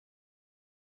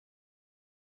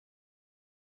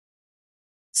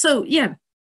So yeah,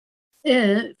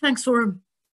 thanks for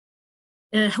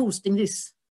hosting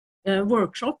this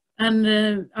workshop,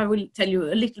 and I will tell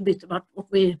you a little bit about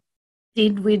what we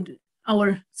did with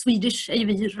our Swedish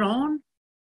AUV RAN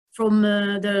from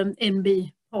the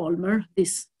NB Palmer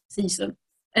this season.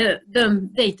 The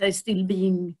data is still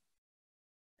being,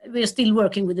 we are still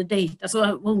working with the data, so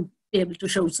I won't be able to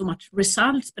show so much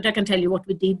results, but I can tell you what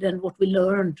we did and what we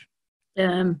learned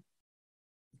from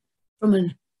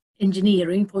an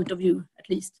engineering point of view, at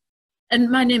least. And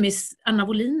my name is Anna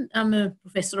Wahlin. I'm a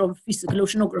professor of physical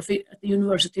oceanography at the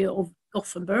University of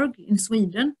Gothenburg in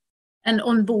Sweden. And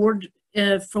on board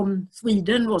from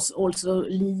Sweden was also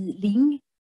Li Ling,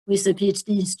 who is a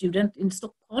PhD student in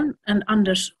Stockholm, and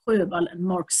Anders Sjöwall and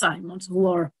Mark Simons, who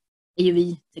are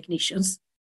AUV technicians.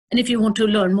 And if you want to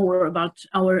learn more about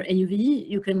our AUV,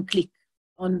 you can click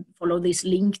on, follow this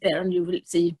link there, and you will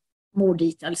see more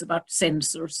details about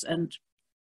sensors and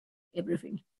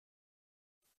everything.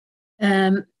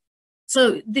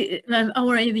 So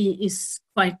our AUV is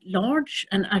quite large,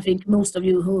 and I think most of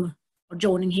you who are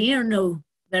joining here know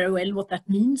very well what that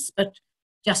means, but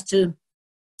just to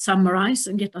summarize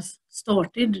and get us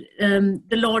started,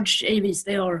 the large AUVs,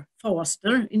 they are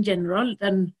faster in general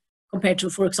than compared to,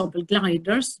 for example,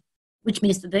 gliders, which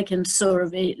means that they can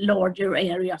survey larger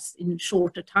areas in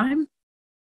shorter time.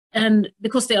 And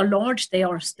because they are large, they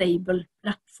are stable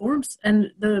platforms,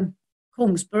 and the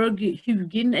Kongsberg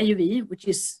Hugin AUV, which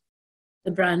is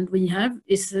the brand we have,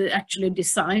 is actually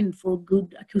designed for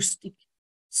good acoustic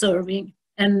surveying.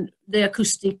 And the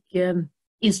acoustic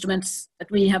instruments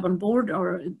that we have on board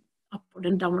are upward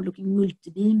and downward looking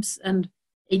multi-beams and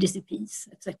ADCPs,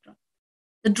 etc.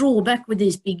 The drawback with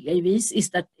these big AUVs is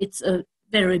that it's a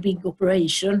very big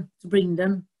operation to bring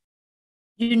them.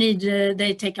 You need,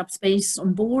 they take up space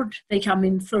on board. They come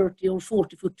in 30 or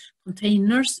 40 foot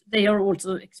containers. They are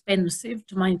also expensive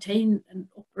to maintain and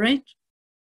operate.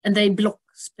 And they block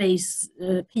space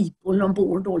people on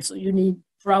board also. You need,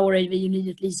 for our AUV, you need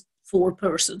at least 4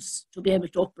 persons to be able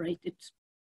to operate it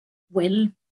well.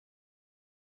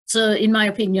 So in my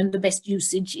opinion, the best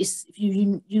usage is if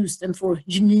you use them for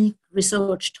unique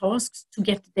research tasks to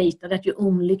get data that you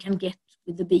only can get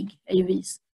with the big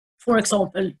AUVs. For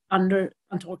example, under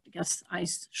Antarctica's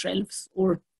ice shelves,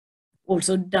 or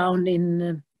also down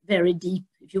in very deep,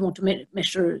 if you want to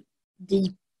measure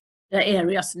deep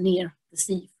areas near the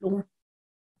sea floor.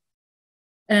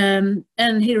 And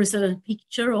here is a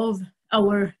picture of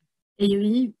our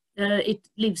AUV. It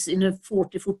lives in a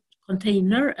 40-foot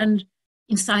container, and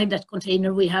inside that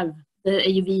container we have the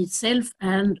AUV itself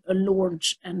and a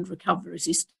launch and recovery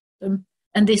system.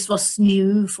 And this was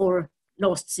new for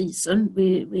last season.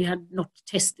 We had not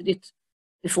tested it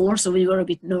before, so we were a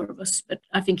bit nervous, but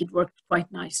I think it worked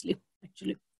quite nicely,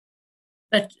 actually.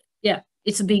 But yeah,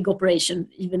 it's a big operation,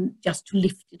 even just to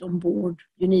lift it on board.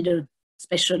 You need a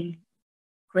special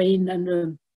crane and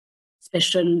a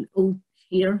special oak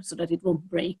here so that it won't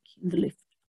break in the lift.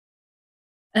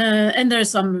 And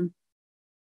there's some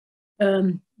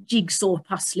jigsaw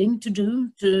puzzling to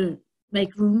do to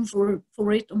make room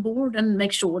for it on board and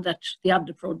make sure that the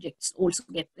other projects also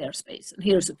get their space. And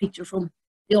here's a picture from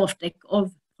the aft deck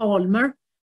of Palmer,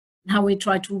 and how we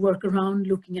try to work around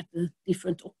looking at the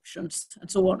different options and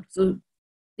so on. So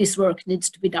this work needs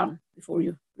to be done before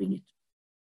you bring it.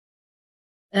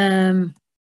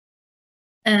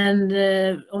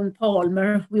 On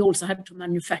Palmer, we also had to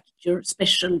manufacture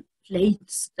special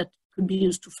plates that could be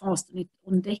used to fasten it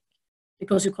on deck,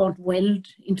 because you can't weld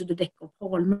into the deck of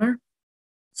Palmer.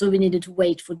 So we needed to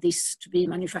wait for this to be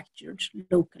manufactured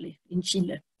locally in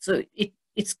Chile. So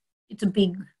it's a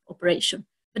big operation.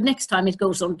 But next time it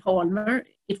goes on Palmer,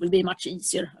 it will be much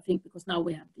easier, I think, because now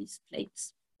we have these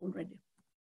plates already.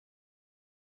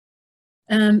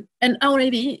 And our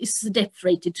AUV is depth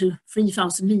rated to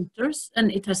 3,000 meters,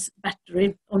 and it has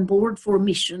battery on board for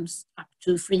missions up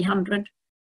to 300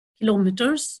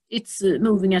 kilometers. It's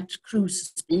moving at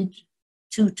cruise speed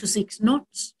 2 to 6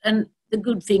 knots. And the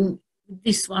good thing with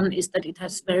this one is that it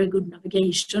has very good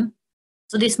navigation.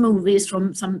 So this movie is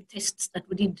from some tests that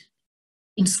we did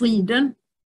in Sweden,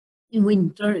 in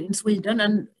winter in Sweden,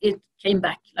 and it came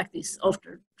back like this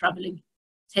after traveling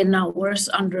 10 hours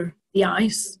under the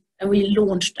ice. And we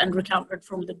launched and recovered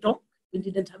from the dock. We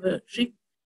didn't have a ship.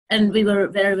 And we were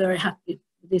very, very happy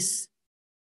with this,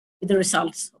 with the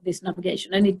results of this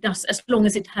navigation. And it does, as long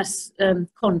as it has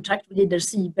contact with either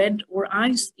seabed or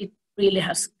ice, it really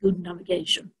has good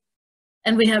navigation.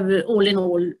 And we have all in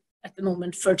all, at the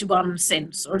moment, 31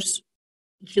 sensors,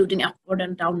 including upward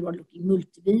and downward looking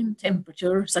multi-beam,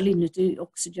 temperature, salinity,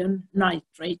 oxygen,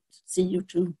 nitrate,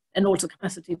 CO2, and also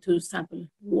capacity to sample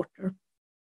water.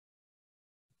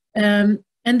 And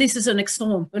this is an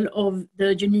example of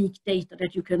the unique data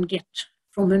that you can get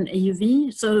from an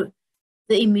AUV. So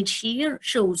the image here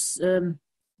shows the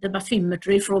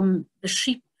bathymetry from the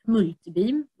ship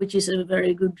multibeam, which is a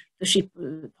very good, the ship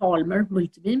Palmer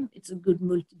multibeam. It's a good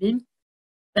multibeam.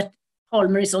 But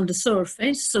Palmer is on the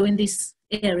surface, so in this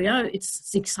area it's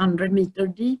 600 meter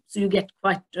deep, so you get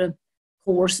quite a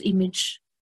coarse image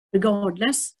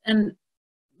regardless. And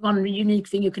one unique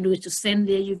thing you can do is to send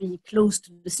the AUV close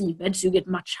to the seabed, so you get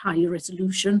much higher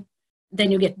resolution. Then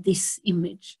you get this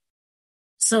image.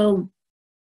 So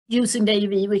using the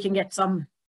AUV, we can get some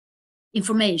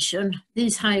information.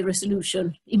 These high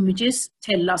resolution images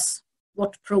tell us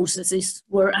what processes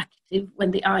were active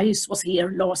when the ice was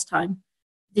here last time.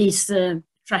 These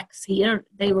tracks here,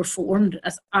 they were formed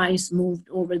as ice moved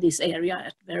over this area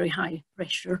at very high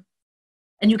pressure.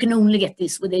 And you can only get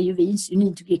this with AUVs. You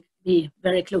need to be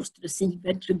very close to the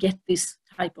seabed to get this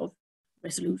type of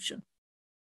resolution.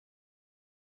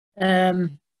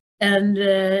 And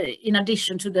in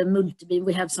addition to the multibeam,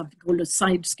 we have something called a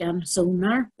side scan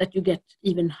sonar that you get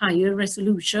even higher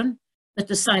resolution. But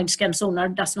the side scan sonar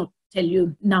does not tell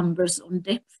you numbers on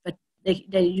depth, but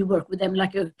you work with them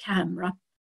like a camera,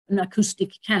 an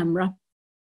acoustic camera.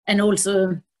 And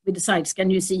also with the side scan,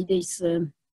 you see these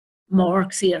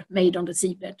marks here made on the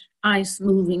seabed, ice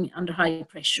moving under high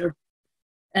pressure.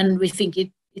 And we think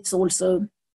it's also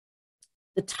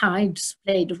the tides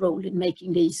played a role in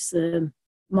making these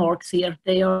marks here.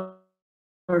 They are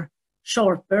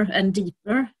sharper and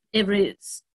deeper. Every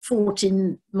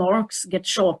 14 marks get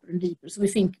sharper and deeper. So we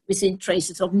think we see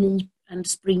traces of neap and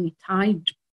spring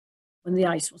tide when the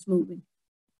ice was moving.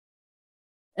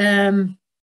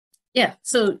 Yeah,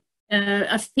 so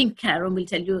I think Karen will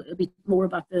tell you a bit more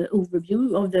about the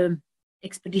overview of the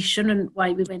expedition and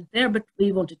why we went there, but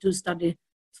we wanted to study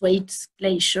Thwaites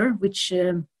Glacier, which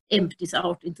empties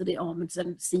out into the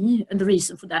Amundsen Sea. And the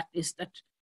reason for that is that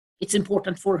it's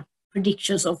important for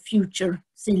predictions of future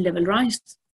sea level rise.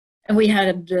 And we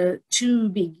had 2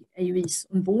 big AUVs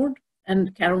on board,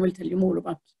 and Karen will tell you more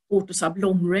about AutoSub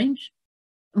long range.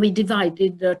 We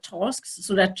divided the tasks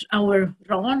so that our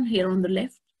RAN here on the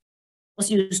left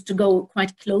was used to go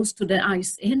quite close to the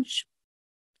ice edge,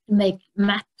 make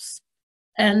maps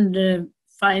and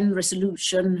fine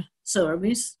resolution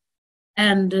service.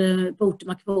 And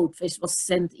Botemak boatface was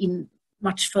sent in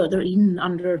much further in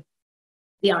under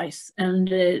the ice and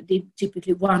did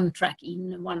typically 1 track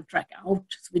in and 1 track out.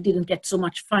 So we didn't get so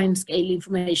much fine scale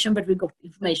information, but we got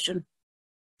information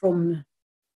from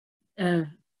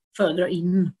further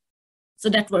in. So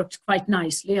that worked quite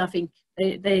nicely. I think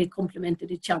they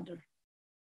complemented each other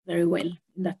very well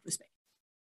in that respect.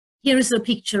 Here is a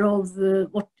picture of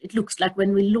what it looks like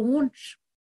when we launch.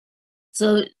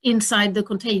 So inside the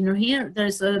container here,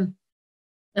 there's an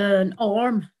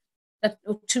arm,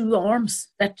 or 2 arms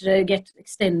that get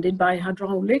extended by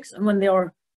hydraulics. And when they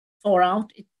are far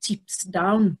out, it tips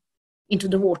down into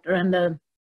the water, and the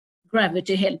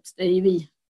gravity helps the AUV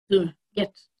to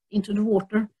get into the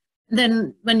water. And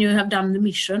then when you have done the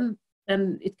mission,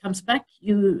 then it comes back,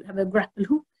 you have a grapple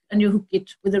hook, and you hook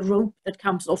it with a rope that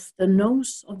comes off the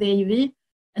nose of the AUV,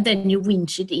 and then you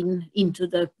winch it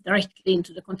directly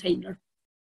into the container.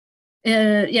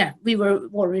 Yeah, we were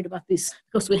worried about this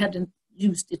because we hadn't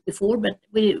used it before, but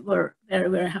we were very,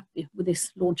 very happy with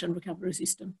this launch and recovery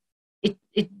system.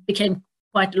 It became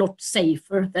quite a lot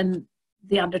safer than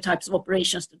the other types of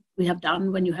operations that we have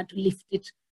done when you had to lift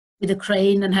it with a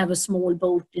crane and have a small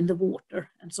boat in the water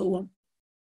and so on.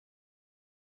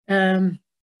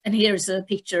 And here's a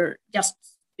picture just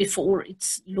before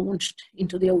it's launched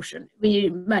into the ocean. We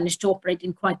managed to operate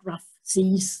in quite rough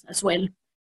seas as well.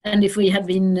 And if we had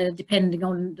been depending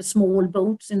on the small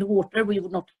boats in the water, we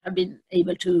would not have been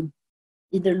able to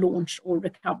either launch or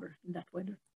recover in that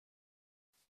weather.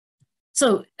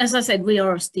 So, as I said, we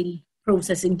are still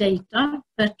processing data,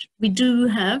 but we do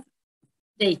have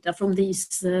data from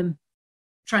these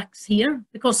tracks here.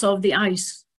 Because of the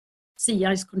sea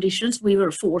ice conditions, we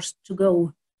were forced to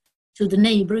go to the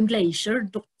neighboring glacier,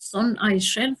 Dotson ice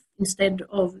shelf, instead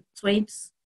of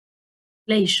Thwaites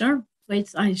Glacier,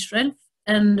 Thwaites ice shelf.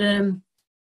 And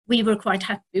we were quite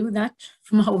happy with that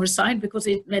from our side, because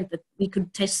it meant that we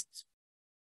could test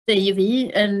the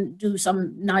AUV and do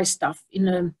some nice stuff in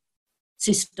a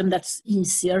system that's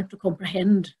easier to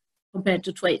comprehend compared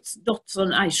to Thwaites.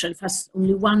 Dotson ice shelf has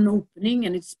only 1 opening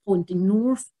and it's pointing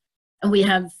north, and we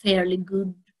have fairly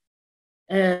good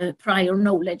prior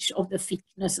knowledge of the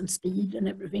thickness and speed and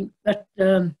everything. But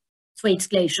Thwaites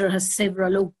Glacier has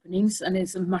several openings and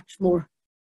it's a much more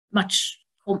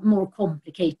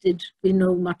complicated. We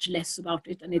know much less about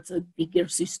it, and it's a bigger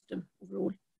system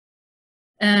overall.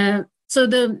 So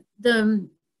the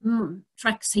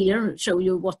tracks here show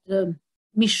you what the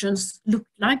missions look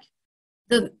like.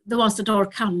 The ones that are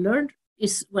colored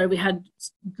is where we had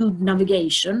good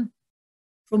navigation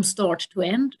from start to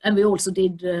end, and we also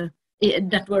did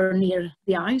that were near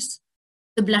the ice.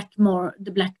 The black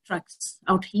tracks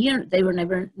out here, they were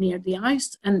never near the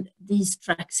ice, and these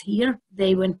tracks here,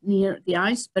 they went near the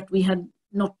ice, but we had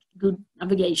not good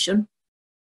navigation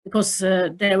because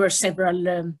there were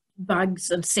several bugs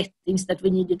and settings that we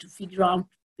needed to figure out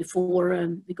before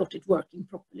we got it working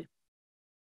properly.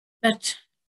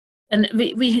 And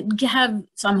we have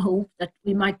some hope that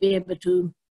we might be able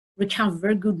to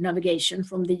recover good navigation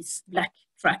from these black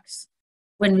tracks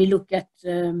when we look at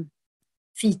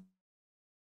feature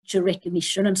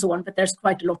recognition and so on, but there's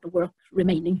quite a lot of work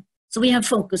remaining. So we have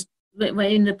focused,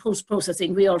 in the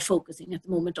post-processing, we are focusing at the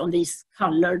moment on these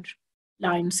colored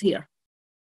lines here.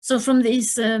 So from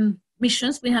these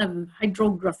missions, we have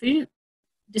hydrography,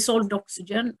 dissolved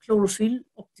oxygen, chlorophyll,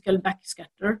 optical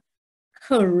backscatter,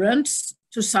 currents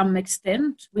to some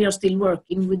extent. We are still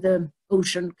working with the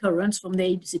ocean currents from the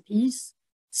ADCPs.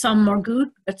 Some are good,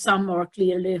 but some are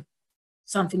clearly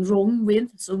something wrong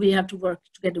with. So we have to work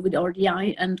together with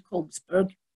RDI and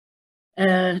Kongsberg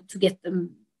to get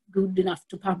them good enough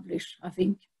to publish, I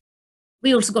think.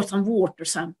 We also got some water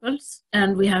samples,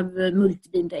 and we have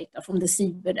multi-beam data from the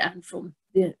seabed and from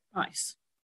the ice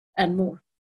and more.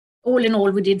 All in all,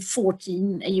 we did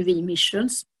 14 AUV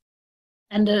missions,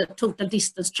 and the total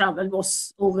distance traveled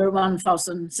was over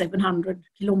 1,700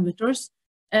 kilometers,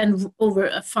 and over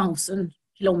 1,000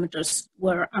 kilometers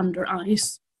were under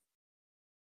ice.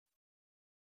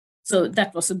 So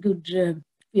that was a good,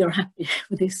 we are happy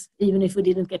with this, even if we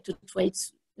didn't get to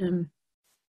Thwaites.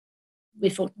 We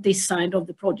thought this side of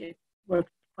the project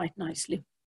worked quite nicely.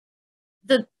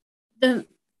 The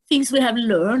things we have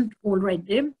learned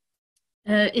already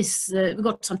is we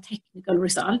got some technical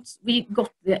results. We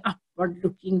got the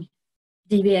upward-looking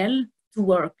DVL to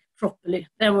work properly.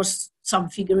 There was some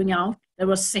figuring out. There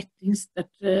were settings that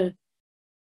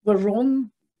were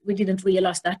wrong. We didn't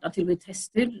realize that until we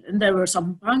tested. And there were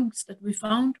some bugs that we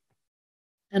found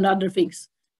and other things.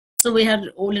 So we had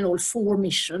all in all 4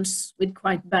 missions with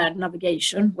quite bad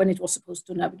navigation when it was supposed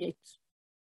to navigate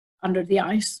under the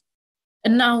ice.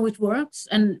 And now it works,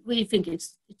 and we think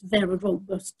it's very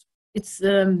robust. It's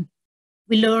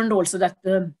we learned also that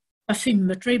the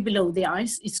bathymetry below the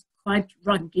ice is quite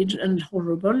rugged and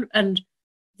horrible, and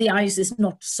the ice is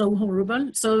not so horrible.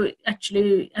 So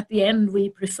actually, at the end, we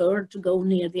prefer to go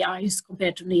near the ice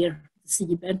compared to near the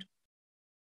seabed.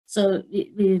 So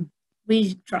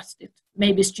we trust it.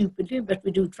 Maybe stupidly, but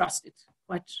we do trust it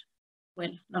quite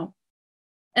well now.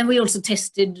 And we also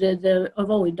tested the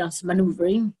avoidance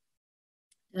maneuvering.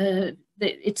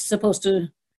 It's supposed to,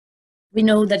 we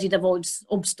know that it avoids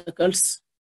obstacles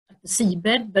at the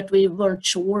seabed, but we weren't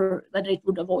sure that it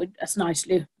would avoid as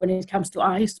nicely when it comes to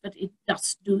ice, but it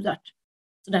does do that.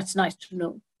 So that's nice to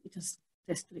know. It has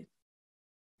tested it.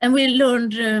 And we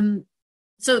learned,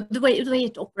 so the way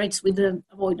it operates with the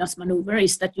avoidance maneuver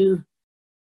is that you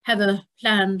have a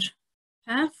planned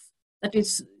path, that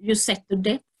is, you set the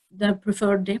depth, the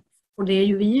preferred depth for the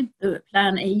AUV, the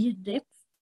plan A depth,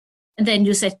 and then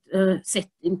you set a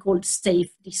setting called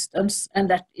safe distance, and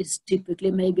that is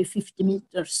typically maybe 50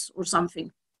 meters or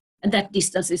something. And that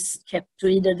distance is kept to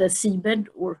either the seabed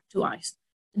or to ice.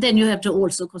 Then you have to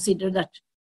also consider that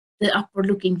the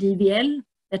upward-looking DVL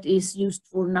that is used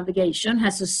for navigation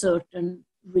has a certain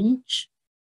reach.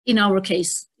 In our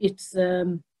case, it's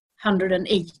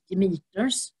 180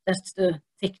 meters. That's the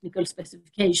technical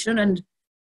specification, and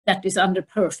that is under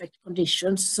perfect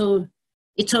conditions. So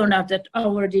it turned out that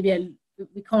our DVL,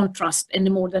 we can't trust any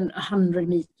more than 100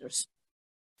 meters.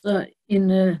 So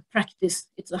in practice,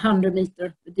 it's 100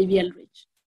 meter, the DVL reach.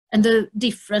 And the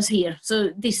difference here, so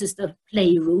this is the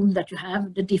playroom that you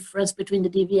have, the difference between the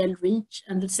DVL reach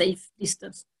and the safe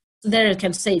distance. So there you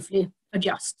can safely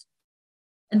adjust.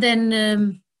 And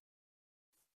then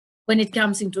when it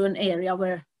comes into an area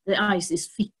where the ice is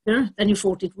thicker than you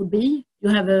thought it would be, you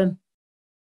have a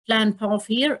planned path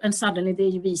here, and suddenly the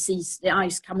AUV sees the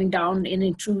ice coming down and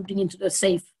intruding into the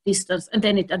safe distance, and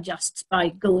then it adjusts by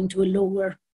going to a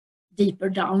lower, deeper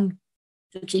down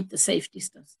to keep the safe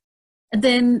distance. And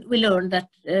then we learned that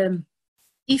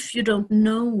if you don't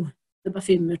know the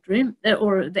bathymetry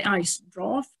or the ice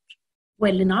draft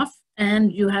well enough,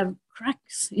 and you have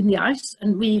cracks in the ice,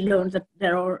 and we learned that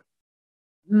there are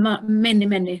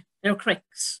many, there are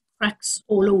cracks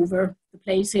all over the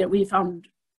place here. We found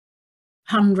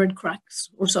 100 cracks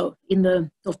or so in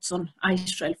the Dotson ice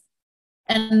shelf.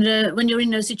 And when you're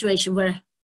in a situation where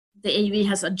the AUV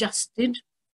has adjusted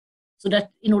so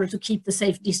that in order to keep the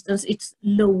safe distance, it's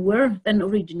lower than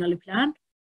originally planned.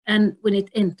 And when it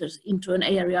enters into an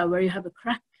area where you have a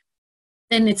crack,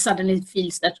 then it suddenly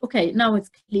feels that, okay, now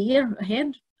it's clear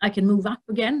ahead, I can move up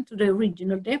again to the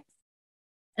original depth.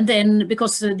 And then,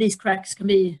 because these cracks can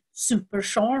be super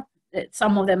sharp,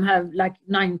 some of them have like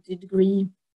 90-degree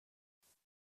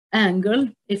angle.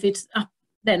 If it's up,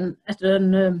 then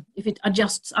if it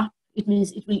adjusts up, it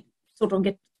means it will sort of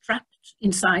get trapped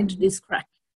inside this crack.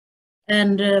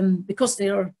 And because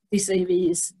this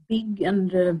AUV is big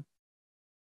and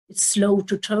it's slow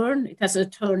to turn, it has a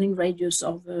turning radius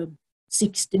of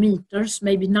 60 meters,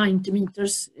 maybe 90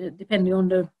 meters, depending on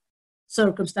the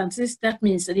circumstances. That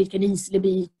means that it can easily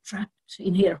be trapped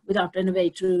in here without any way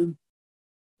to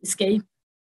escape.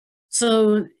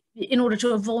 So in order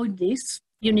to avoid this,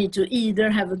 you need to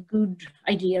either have a good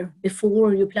idea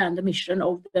before you plan the mission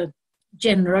of the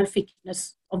general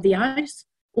thickness of the ice,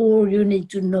 or you need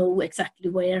to know exactly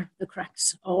where the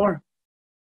cracks are.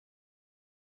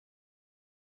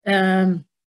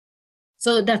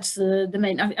 So that's the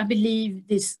main. I believe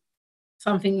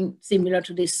something similar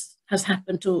to this has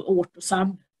happened to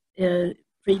AutoSub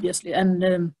previously,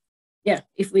 and yeah,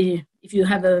 if you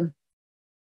have a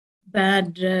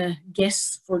bad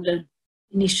guess for the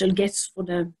initial guess for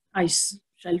the ice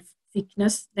shelf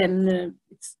thickness, then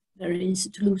it's very easy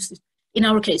to lose it. In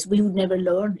our case, we would never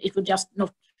learn; it would just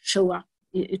not show up.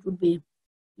 It would be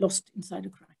lost inside the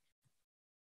crack.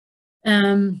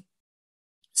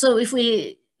 So if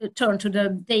we turn to the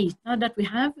data that we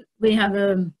have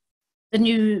the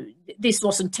new, this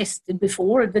wasn't tested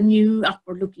before, the new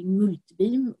upward-looking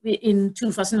multibeam. In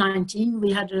 2019,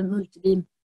 we had a multibeam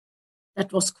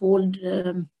that was called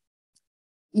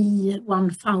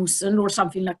E1000 or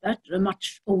something like that, a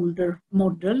much older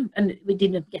model, and we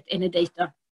didn't get any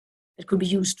data that could be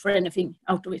used for anything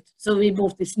out of it. So we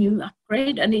bought this new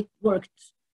upgrade, and it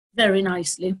worked very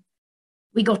nicely.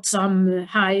 We got some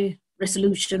high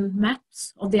resolution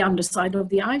maps of the underside of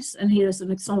the ice, and here is an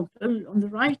example on the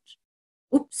right.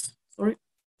 Oops, sorry.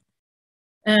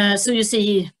 So you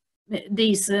see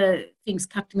these things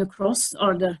cutting across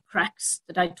are the cracks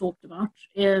that I talked about.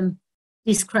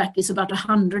 This crack is about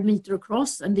 100 meters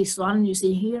across, and this one you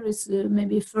see here is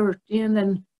maybe 30, and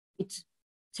then it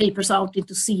tapers out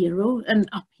into 0, and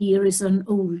up here is an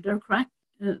older crack.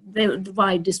 The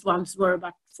widest ones were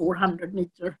about 400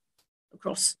 meters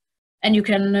across. And you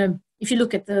can, if you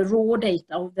look at the raw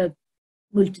data of the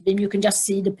multibeam, you can just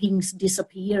see the pings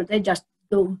disappear. They just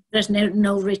go, there's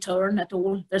no return at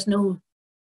all. There's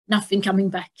nothing coming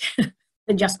back.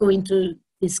 They just go into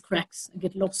these cracks and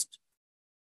get lost.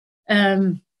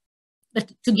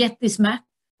 But to get this map,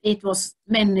 it was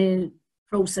many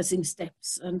processing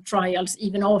steps and trials,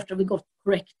 even after we got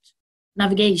correct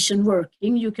navigation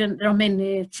working. There are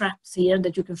many traps here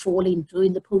that you can fall into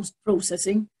in the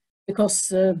post-processing,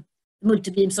 because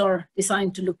multibeams are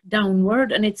designed to look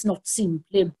downward, and it's not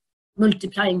simply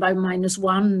multiplying by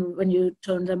 -1 when you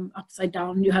turn them upside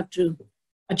down. You have to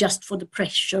adjust for the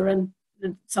pressure and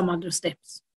some other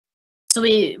steps. So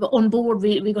on board,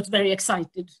 we got very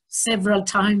excited several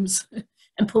times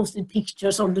and posted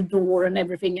pictures on the door and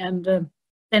everything. And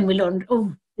then we learned,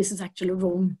 oh, this is actually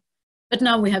wrong. But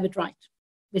now we have it right,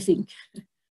 we think.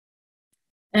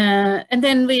 And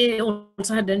then we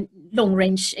also had a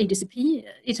long-range ADCP.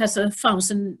 It has a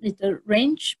 1,000-meter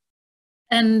range.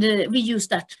 And we used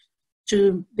that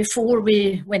before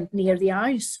we went near the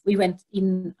ice, we went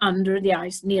in under the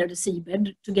ice near the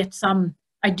seabed to get some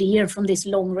idea from this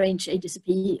long-range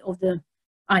ADCP of the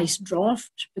ice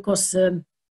draft, because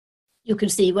you can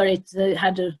see where it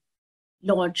had a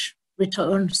large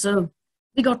return. So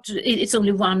we got, it's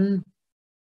only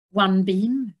one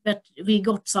beam, but we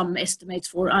got some estimates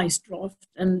for ice draft,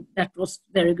 and that was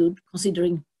very good,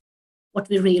 considering what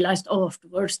we realized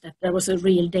afterwards, that there was a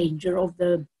real danger of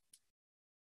the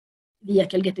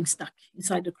vehicle getting stuck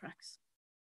inside the cracks.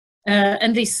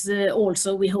 And this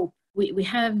also, we hope, we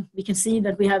can see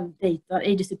that we have data,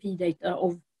 ADCP data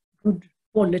of good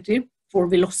quality for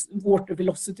water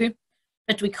velocity,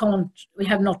 but we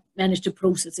have not managed to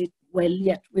process it well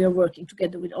yet. We are working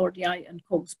together with RDI and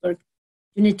Kongsberg.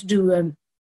 You need to do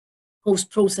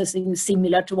post-processing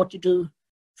similar to what you do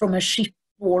from a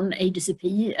shipborne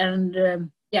ADCP,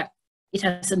 and yeah, it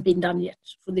hasn't been done yet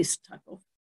for this type of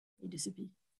ADCP.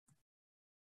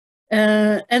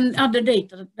 And other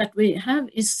data that we have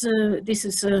is, this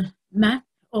is a map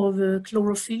of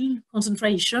chlorophyll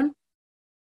concentration.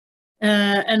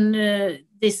 And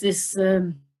this is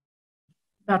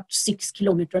about 6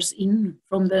 kilometers in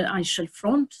from the ice shelf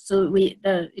front. So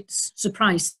it's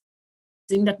surprising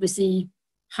that we see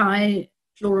high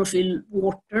chlorophyll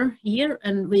water here,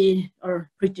 and we are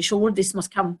pretty sure this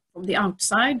must come from the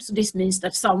outside. So this means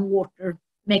that some water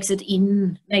makes a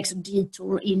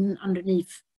detour in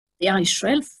underneath the ice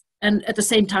shelf. And at the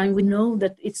same time, we know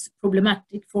that it's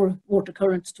problematic for water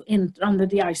currents to enter under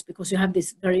the ice because you have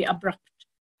this very abrupt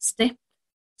step.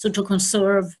 So to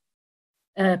conserve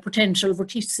potential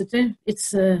vorticity,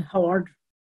 it's hard.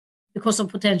 Because of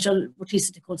potential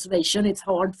vorticity conservation, it's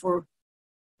hard for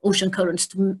ocean currents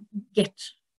to get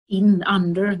in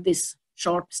under this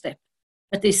sharp step.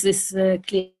 But this is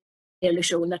clearly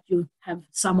showing that you have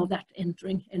some of that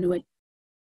entering anyway.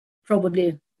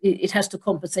 Probably it has to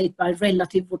compensate by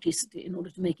relative vorticity in order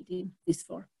to make it in this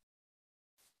far.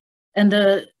 And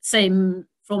the same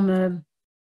from,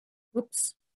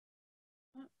 whoops.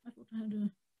 I thought I had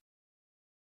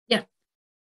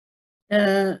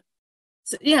a,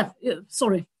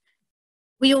 sorry.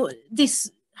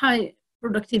 This high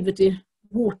productivity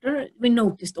water, we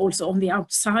noticed also on the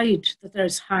outside that there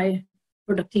is high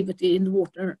productivity in the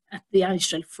water at the ice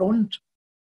shelf front,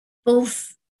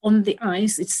 both on the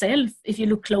ice itself. If you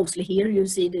look closely here, you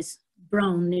see these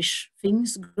brownish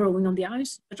things growing on the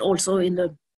ice, but also in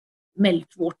the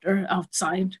meltwater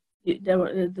outside.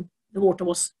 The water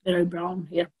was very brown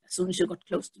here as soon as you got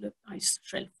close to the ice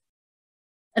shelf.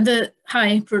 And the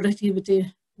high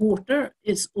productivity water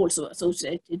is also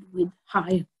associated with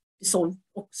high dissolved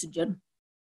oxygen.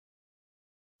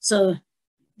 So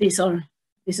this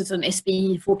is an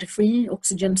SPE43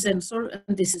 oxygen sensor,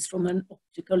 and this is from an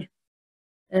optical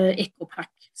EcoPack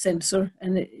sensor,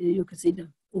 and you can see the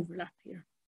overlap here.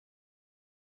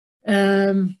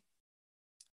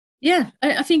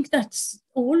 I think that's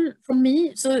all from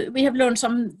me. So we have learned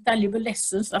some valuable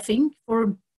lessons, I think.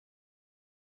 For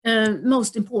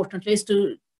most importantly is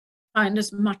to find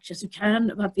as much as you can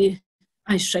about the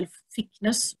ice shelf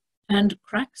thickness and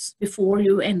cracks before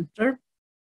you enter.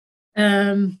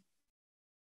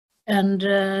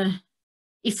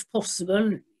 If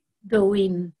possible, go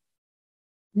in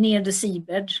near the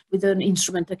seabed with an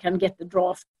instrument that can get the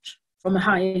draft from a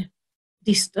high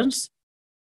distance.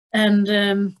 And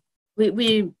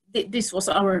this was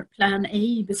our plan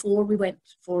A before we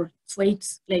went for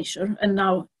Thwaites Glacier, and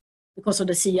now because of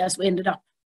the sea ice we ended up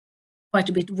quite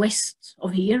a bit west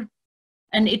of here.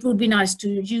 And it would be nice to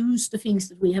use the things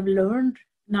that we have learned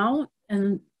now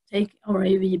and take our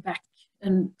AUV back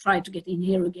and try to get in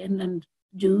here again and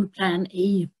do plan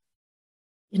A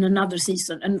in another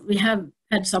season. And we have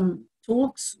had some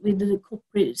talks with the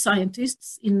corporate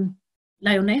scientists in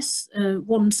Lyoness,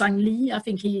 Won Sang Lee, I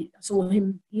think I saw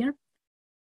him here,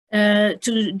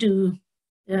 to do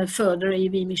further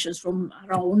AUV missions from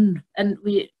Araon. And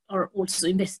we are also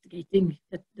investigating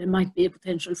that there might be a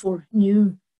potential for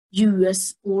new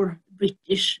US or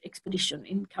British expedition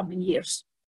in coming years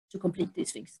to complete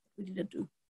these things we didn't do.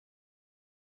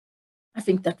 I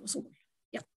think that was all.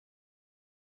 Yeah.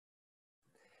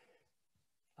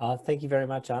 Thank you very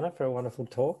much, Anna, for a wonderful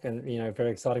talk and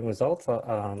very exciting results.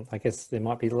 I guess there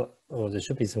might be, or there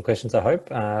should be some questions, I hope.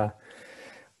 I'm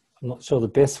not sure the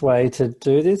best way to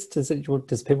do this.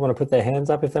 Does people want to put their hands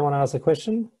up if they want to ask a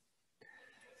question?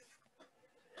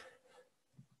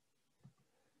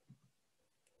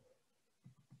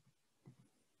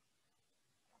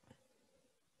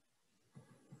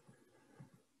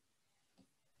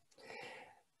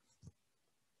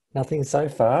 Nothing so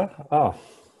far. Oh,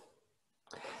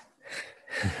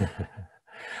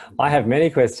 I have many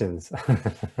questions.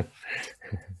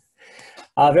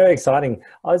 Very exciting.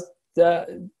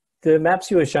 The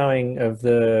maps you were showing of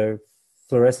the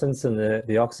fluorescence and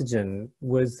the oxygen,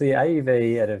 was the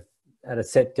AUV at a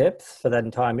set depth for that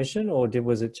entire mission, or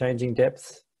was it changing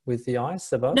depth with the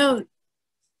ice above? No,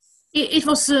 it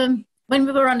was when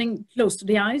we were running close to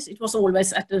the ice, it was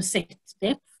always at a set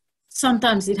depth.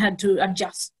 Sometimes it had to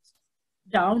adjust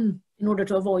down in order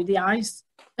to avoid the ice.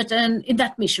 But then in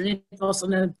that mission, it was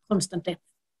on a constant depth.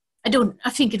 I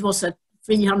think it was at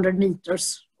 300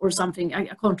 meters or something. I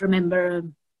can't remember,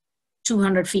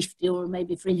 250 or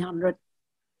maybe 300.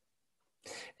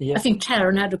 Yeah. I think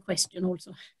Karen had a question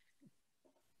also.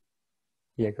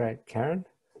 Yeah, great. Karen?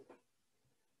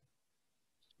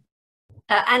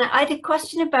 And I had a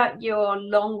question about your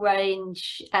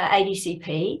long-range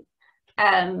ADCP.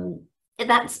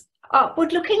 That's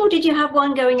upward looking, or did you have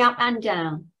one going up and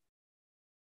down?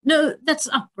 No, that's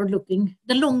upward looking.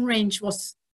 The long range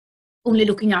was only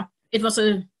looking up. It was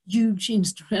a huge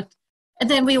instrument. And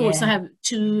then we also have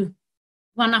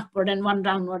one upward and one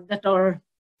downward that are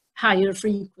higher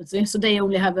frequency. So they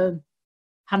only have a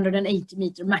 180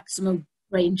 meter maximum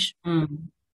range. Mm.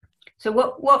 So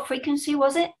what frequency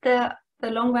was it, the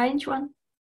long range one?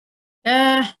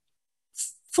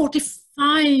 45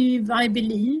 45, I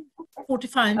believe,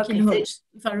 45 Okay, kilohertz,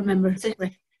 if I remember so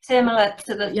correctly. similar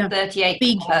to the Yeah, 38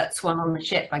 big. hertz one on the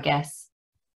ship, I guess.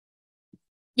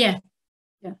 Yeah,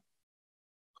 yeah.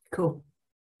 Cool.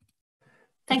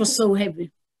 It was so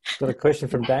heavy. Got a question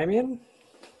from Damien.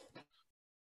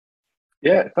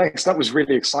 Yeah, thanks. That was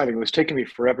really exciting. It was taking me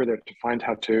forever there to find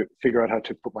how to figure out how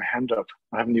to put my hand up.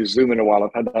 I haven't used Zoom in a while.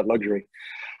 I've had that luxury.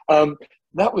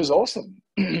 That was awesome.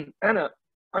 Anna,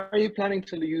 are you planning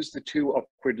to use the two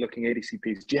upward-looking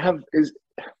ADCPs?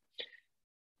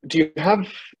 Do you have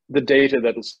the data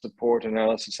that will support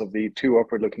analysis of the two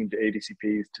upward-looking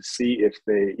ADCPs to see if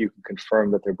you can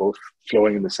confirm that they're both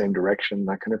flowing in the same direction,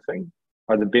 that kind of thing?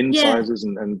 Are the bin sizes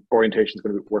and orientations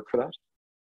going to work for that?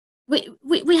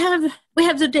 We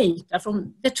have the data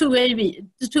from the two AUV.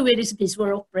 The two ADCPs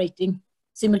were operating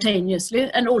simultaneously,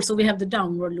 and also we have the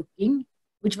downward looking,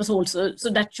 which was also, so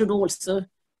that should also,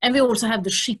 and we also have the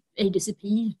ship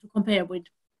ADCP to compare with.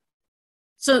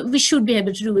 So we should be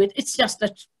able to do it. It's just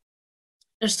that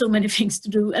there's so many things to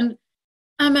do, and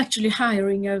I'm actually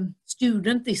hiring a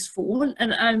student this fall,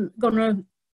 and I'm gonna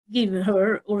give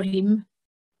her or him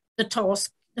the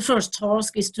task. The first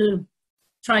task is to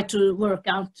try to work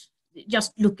out,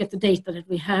 just look at the data that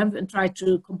we have and try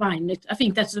to combine it. I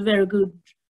think that's a very good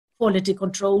quality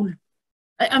control.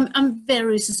 I'm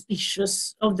very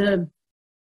suspicious of the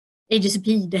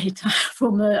ADCP data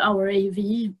from our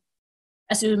AUV.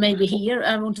 As you maybe hear,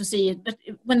 I want to see it. But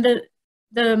when the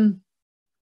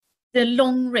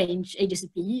long range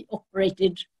ADCP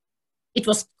operated, it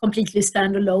was completely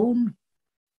standalone,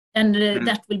 and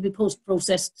that will be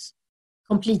post-processed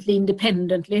completely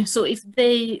independently. So if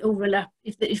they overlap,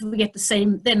 if we get the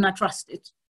same, then I trust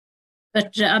it.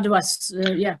 But otherwise,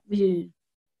 yeah, we.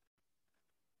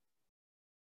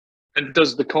 And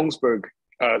does the Kongsberg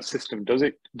system, does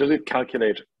it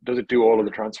calculate, does it do all of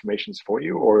the transformations for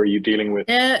you, or are you dealing with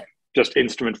just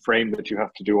instrument frame that you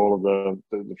have to do all of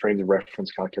the frames of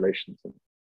reference calculations?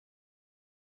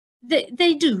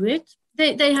 They do it.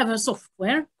 They have a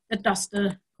software that does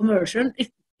the conversion.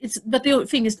 But the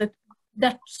thing is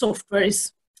that software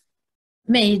is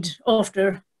made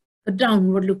after a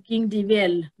downward-looking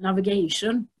DVL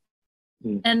navigation.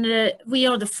 And we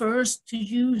are the first to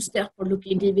use the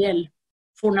upward-looking DVL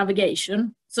for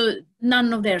navigation. So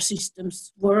none of their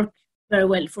systems work very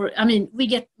well for, I mean, we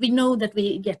know that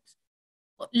we get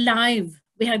live,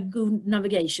 we have good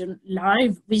navigation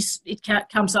live. It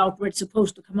comes out where it's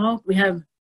supposed to come out. We have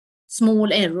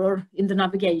small error in the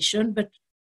navigation, but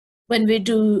when we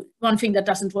do, one thing that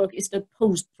doesn't work is the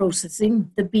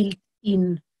post-processing, the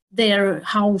built-in their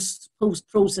house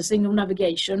post-processing of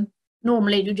navigation.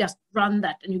 Normally you just run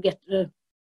that and you get the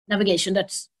navigation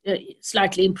that's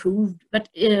slightly improved. But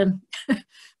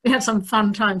we have some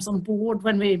fun times on board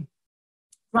when we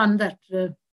run that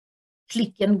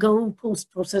click and go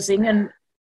post-processing, and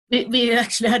we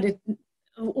actually had it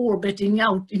orbiting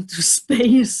out into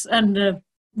space and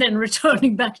then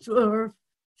returning back to Earth,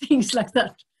 things like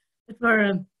that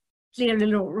were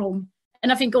clearly wrong.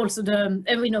 And I think also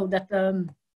and we know that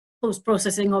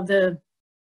post-processing of the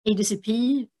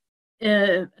ADCP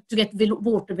to get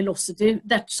water velocity,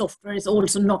 that software is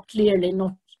also not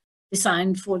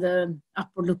designed for the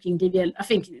upward-looking DVL. I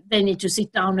think they need to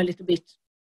sit down a little bit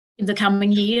in the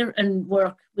coming year and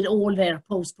work with all their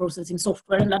post-processing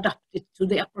software and adapt it to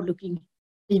the upward-looking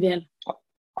DVL.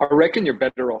 I reckon you're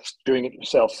better off doing it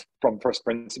yourself from first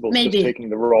principles, Maybe. Just taking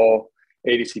the raw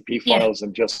ADCP files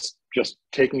and just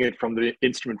taking it from the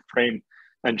instrument frame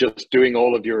and just doing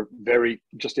all of your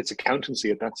just its accountancy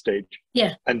at that stage.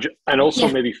 Yeah. And also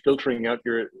maybe filtering out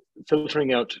the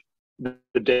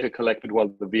data collected while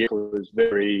the vehicle is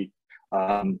very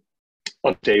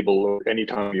unstable, or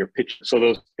anytime you're pitching. So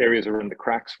those areas around the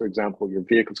cracks, for example, your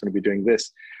vehicle's going to be doing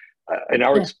this. In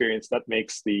our experience, that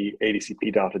makes the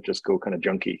ADCP data just go kind of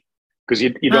junky, because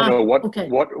you don't know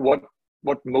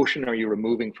what motion are you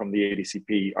removing from the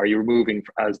ADCP? Are you removing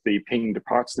as the ping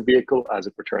departs the vehicle, as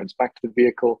it returns back to the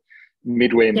vehicle,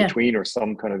 midway in between, or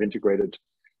some kind of integrated?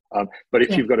 But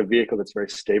if you've got a vehicle that's very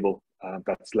stable,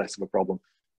 that's less of a problem.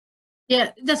 Yeah,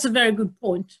 that's a very good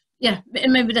point. Yeah,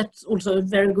 and maybe that's also a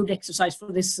very good exercise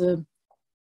for this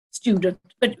student.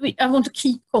 But I want to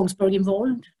keep Kongsberg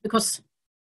involved, because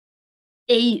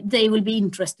A, they will be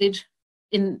interested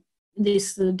in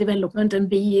this development, and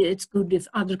B, it's good if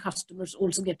other customers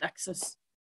also get access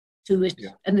to it,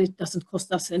 and it doesn't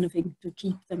cost us anything to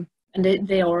keep them, and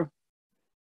they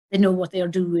know what they are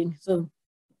doing. So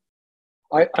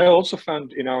I also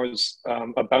found in ours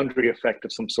a boundary effect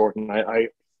of some sort, and I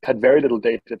had very little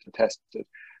data to test it,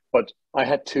 but I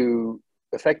had to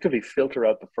effectively filter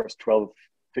out the first 12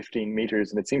 15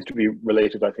 meters, and it seems to be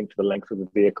related, I think, to the length of the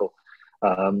vehicle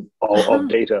of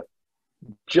data.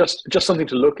 Just something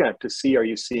to look at to see, are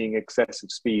you seeing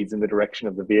excessive speeds in the direction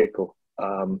of the vehicle?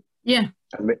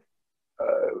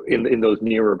 In those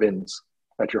nearer bins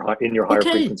at in your higher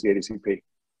frequency ADCP.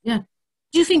 Yeah.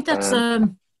 Do you think that's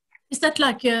is that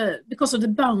like because of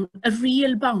a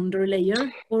real boundary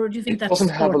layer, or do you think it that's doesn't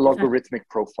have a logarithmic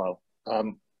profile?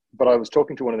 But I was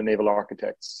talking to one of the naval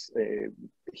architects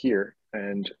here,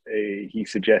 and he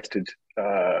suggested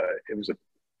it was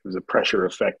a pressure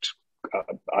effect.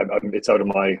 It's out of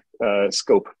my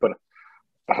scope, but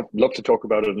I'd love to talk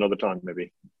about it another time.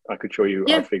 Maybe I could show you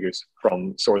our figures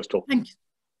from Sourcetool. Thank you.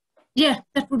 Yeah,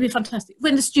 that would be fantastic.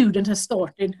 When the student has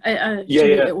started, that'd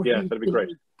be great.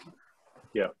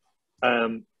 Yeah.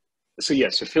 So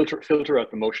yes, so filter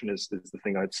out the motion is the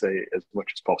thing I'd say as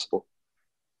much as possible.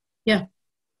 Yeah.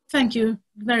 Thank you.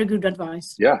 Very good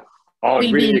advice. Yeah. Oh,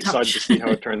 I'm really excited to see how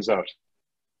it turns out.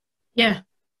 Yeah.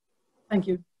 Thank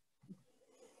you.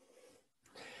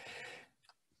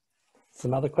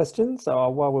 Some other questions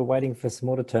while we're waiting for some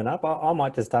more to turn up? I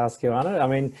might just ask you, Anna. I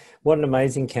mean, what an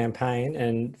amazing campaign.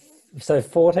 And so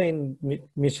 14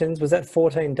 missions, was that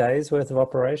 14 days worth of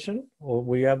operation, or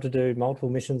were you able to do multiple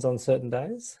missions on certain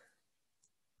days?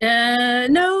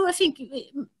 No, I think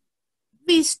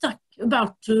we stuck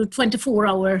about to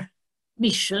 24-hour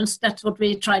missions. That's what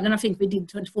we tried, and I think we did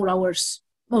 24 hours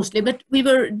mostly, but we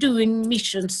were doing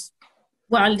missions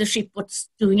while the ship was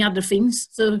doing other things.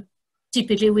 So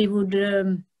typically we would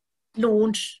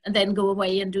launch and then go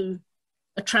away and do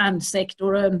a transect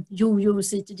or a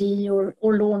UUCTD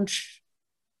or launch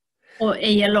or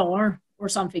ALR or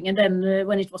something. And then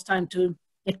when it was time to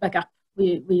get back up,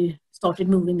 we started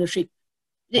moving the ship.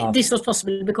 This was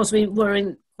possible because we were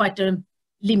in quite a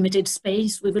limited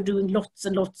space. We were doing lots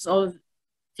and lots of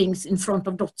things in front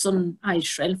of Dotson ice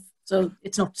shelf. So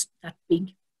it's not that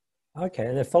big. Okay,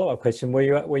 and a follow-up question: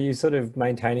 were you sort of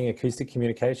maintaining acoustic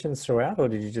communications throughout, or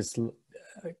did you just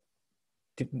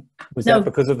was that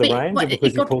because of the range, or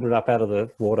because you pulled it up out of the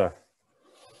water?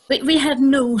 We had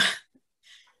no.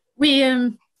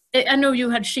 I know you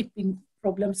had shipping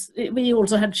problems. We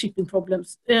also had shipping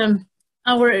problems.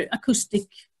 Our acoustic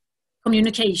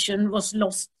communication was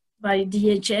lost by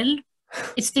DHL.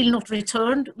 It's still not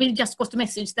returned. We just got a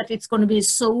message that it's going to be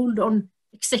sold on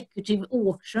executive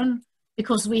auction,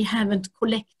 because we haven't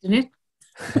collected it.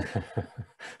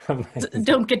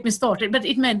 Don't get me started, but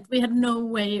it meant we had no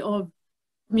way of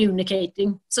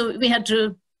communicating. So we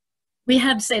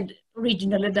had said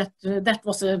originally that that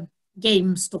was a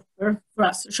game stopper for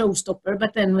us, a show stopper,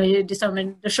 but then we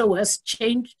determined the show has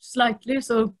changed slightly,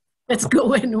 so let's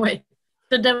go anyway.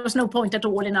 So there was no point at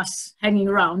all in us hanging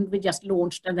around. We just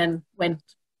launched and then went.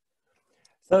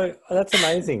 So that's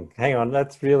amazing. Hang on,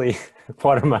 that's really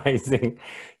quite amazing.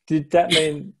 Did that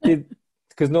mean,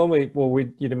 because normally,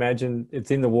 you'd imagine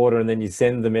it's in the water and then you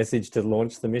send the message to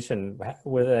launch the mission.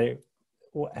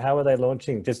 How were they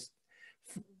launching? Just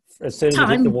as soon as you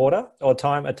hit the water, or a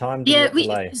time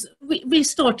delay? We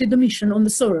started the mission on the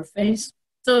surface.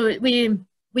 So we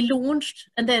launched,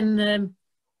 and then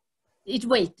it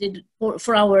waited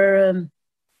for our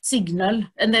signal,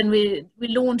 and then we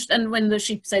launched, and when the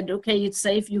ship said, okay, it's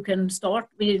safe, you can start,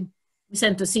 we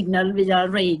sent a signal via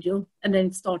radio, and then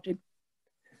it started.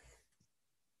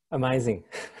 Amazing.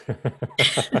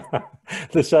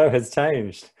 The show has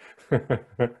changed.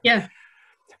 Yeah.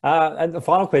 And the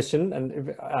final question,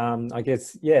 and I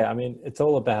guess, I mean, it's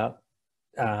all about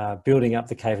building up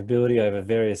the capability over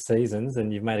various seasons,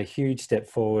 and you've made a huge step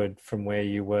forward from where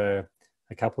you were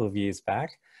a couple of years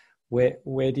back.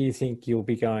 Where do you think you'll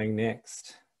be going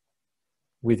next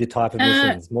with your type of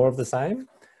missions? More of the same?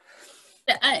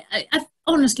 I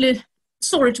honestly,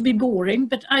 sorry to be boring,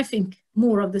 but I think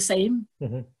more of the same.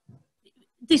 Mm-hmm.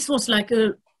 This was like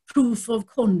a proof of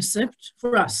concept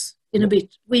for us in a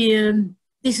bit.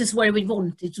 This is where we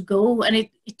wanted to go, and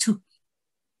it took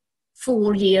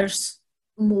 4 years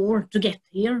more to get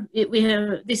here.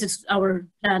 This is our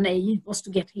plan A, was to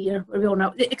get here where we are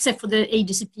now, except for the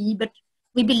ADCP, but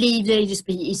we believe the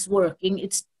ADCP is working.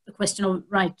 It's a question of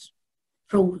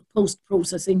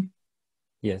post-processing.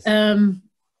 Yes.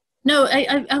 No,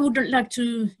 I would like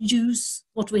to use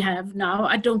what we have now.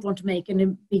 I don't want to make any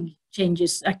big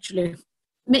changes, actually.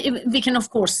 We can, of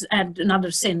course, add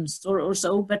another sensor or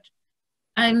so, but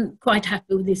I'm quite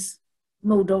happy with this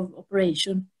mode of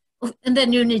operation. And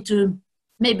then you need to,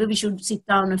 maybe we should sit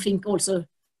down and think also,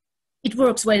 it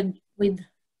works well with,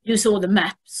 you saw the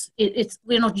maps.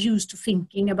 We're not used to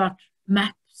thinking about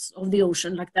maps of the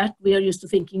ocean like that. We are used to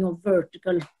thinking of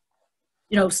vertical,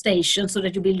 stations, so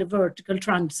that you build a vertical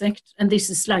transect, and this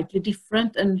is slightly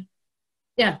different. And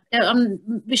yeah,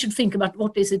 we should think about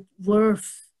what is it worth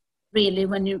really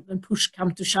when push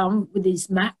comes to shove with these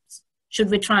maps. Should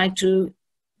we try to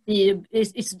be?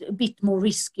 It's a bit more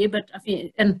risky, but I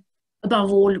think, and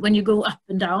above all, when you go up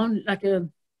and down like a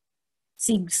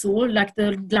zigzag, like the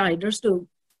gliders do,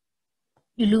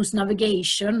 you lose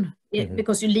navigation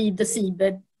because you leave the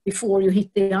seabed before you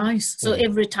hit the ice. So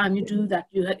every time you do that,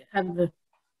 you have a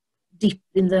dip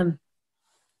in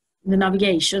the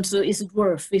navigation. So is it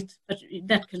worth it? But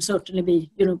that can certainly be,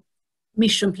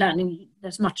 mission planning.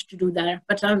 There's much to do there,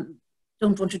 but I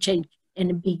don't want to change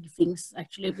any big things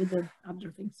actually with the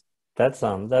other things. That's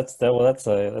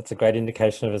a great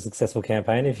indication of a successful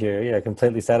campaign if you're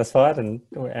completely satisfied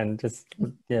and just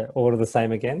order the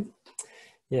same again.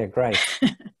 Yeah, great.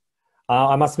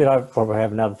 I must admit I probably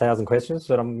have another 1,000 questions,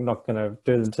 but I'm not going to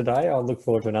do them today. I'll look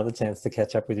forward to another chance to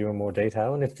catch up with you in more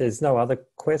detail. And if there's no other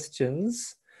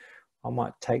questions, I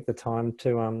might take the time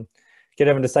to get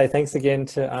everyone to say thanks again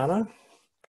to Anna